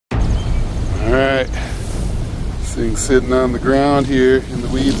Thing's sitting on the ground here in the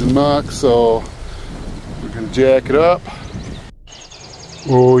weeds and muck, so we're gonna jack it up.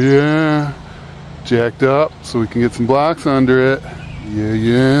 Oh yeah, jacked up so we can get some blocks under it.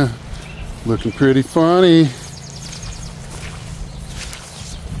 Yeah, looking pretty funny.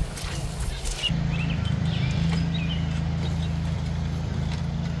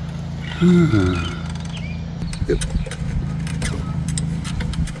 Yep.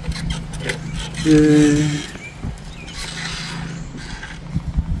 Okay.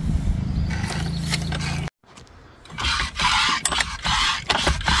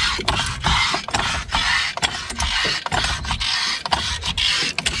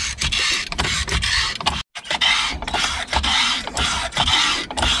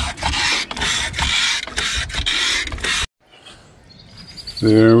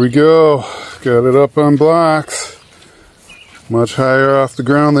 There we go. Got it up on blocks. Much higher off the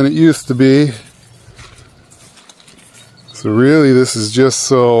ground than it used to be. So really this is just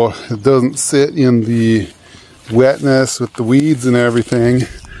so it doesn't sit in the wetness with the weeds and everything.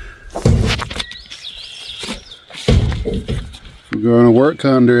 If we're going to work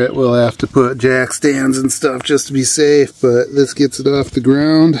under it, we'll have to put jack stands and stuff just to be safe, but this gets it off the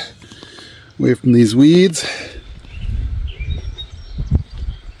ground, away from these weeds.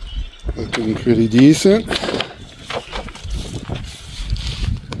 Looking pretty decent.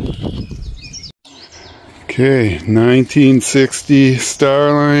 Okay, 1960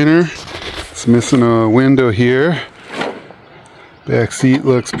 Starliner. It's missing a window here. Back seat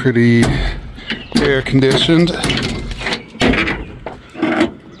looks pretty air conditioned.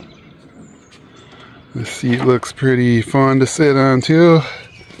 The seat looks pretty fun to sit on too.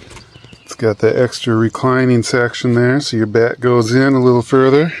 It's got that extra reclining section there, so your back goes in a little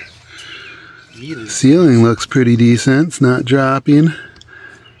further. The ceiling looks pretty decent. It's not dropping.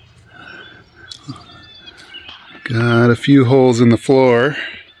 Got a few holes in the floor.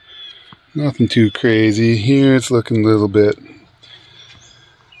 Nothing too crazy. Here it's looking a little bit.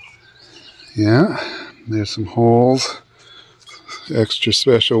 Yeah, there's some holes. Extra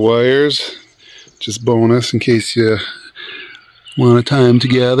special wires. Just bonus in case you want to tie them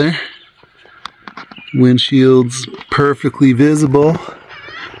together. Windshield's perfectly visible.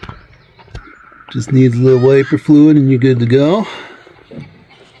 Just needs a little wiper fluid and you're good to go.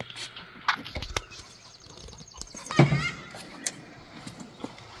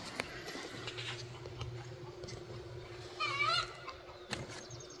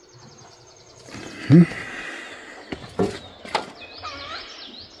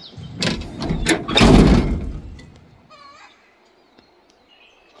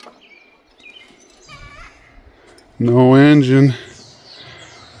 No engine.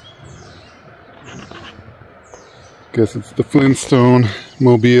 Guess it's the Flintstone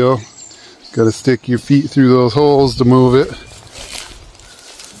mobile. Got to stick your feet through those holes to move it.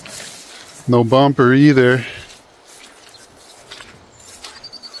 No bumper either.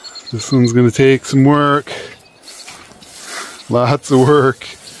 This one's going to take some work. Lots of work.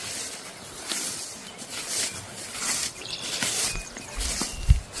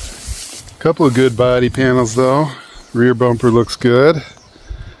 Couple of good body panels though. Rear bumper looks good.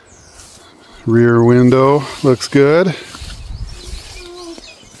 Rear window looks good.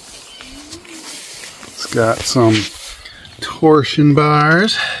 It's got some torsion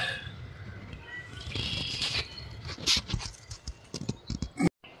bars.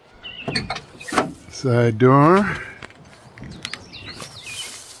 Side door.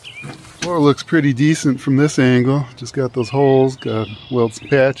 Floor looks pretty decent from this angle. Just got those holes, got weld some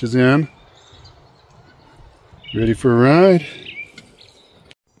patches in. Ready for a ride.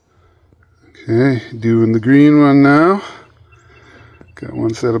 Okay, doing the green one now. Got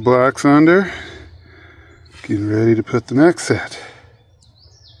one set of blocks under. Getting ready to put the next set.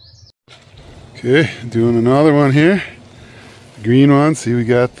 Okay, doing another one here. The green one, see we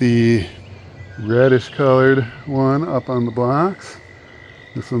got the reddish colored one up on the blocks.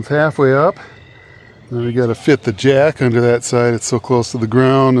 This one's halfway up. Then we got to fit the jack under that side. It's so close to the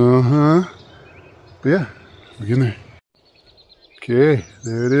ground. But yeah, we're getting there. Okay,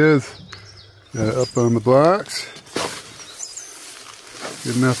 there it is. Got it up on the blocks.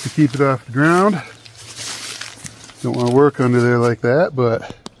 Good enough to keep it off the ground. Don't want to work under there like that,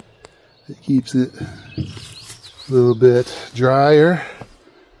 but it keeps it a little bit drier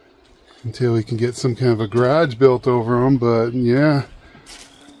until we can get some kind of a garage built over them. But yeah,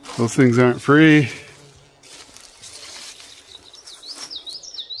 those things aren't free.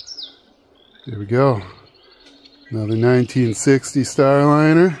 There we go. Another 1960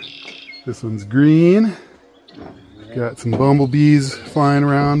 Starliner. This one's green. Got some bumblebees flying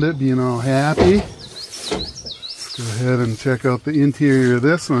around it, being all happy. It's Go ahead and check out the interior of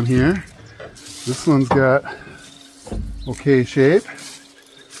this one here. This one's got okay shape.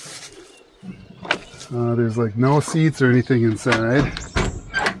 There's like no seats or anything inside.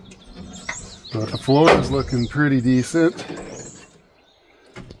 But the floor is looking pretty decent.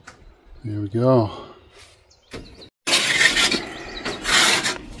 There we go.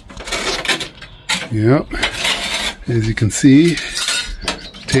 Yep. As you can see,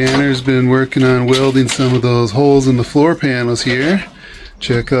 Tanner's been working on welding some of those holes in the floor panels here.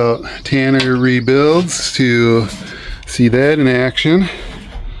 Check out Tanner Rebuilds to see that in action,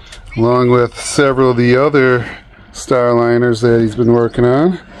 along with several of the other Starliners that he's been working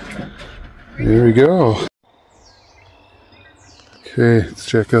on. There we go. Okay, let's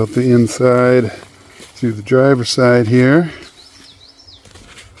check out the inside through the driver's side here.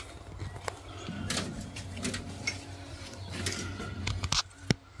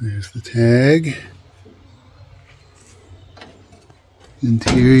 There's the tag.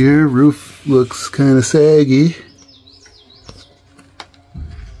 Interior, roof looks kind of saggy.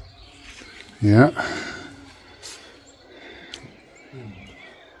 Yeah.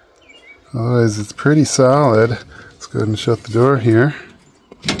 Otherwise, it's pretty solid. Let's go ahead and shut the door here.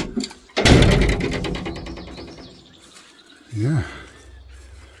 Yeah.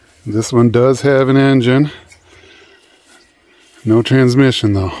 This one does have an engine. No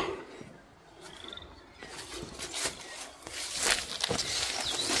transmission though.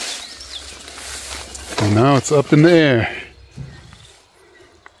 And now it's up in the air.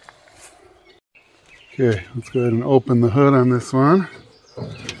 Okay, let's go ahead and open the hood on this one. A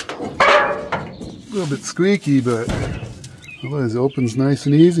little bit squeaky, but otherwise it opens nice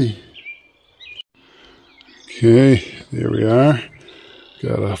and easy. Okay, there we are.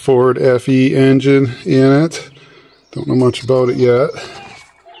 Got a Ford FE engine in it. Don't know much about it yet.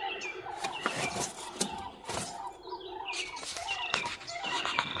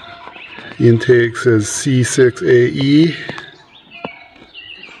 Intake says C6AE.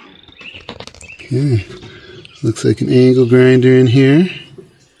 Okay, looks like an angle grinder in here.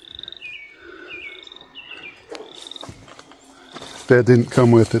 That didn't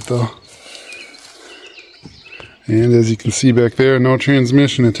come with it though. And as you can see back there, no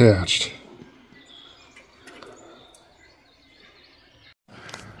transmission attached.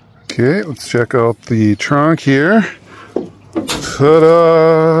 Okay, let's check out the trunk here.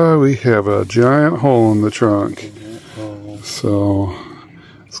 Ta-da! We have a giant hole in the trunk. So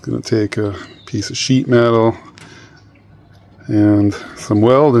it's going to take a piece of sheet metal and some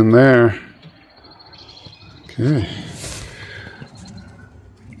welding there. Okay.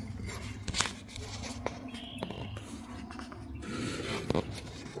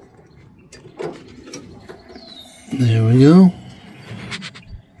 There we go.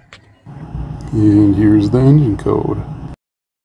 And here's the engine code.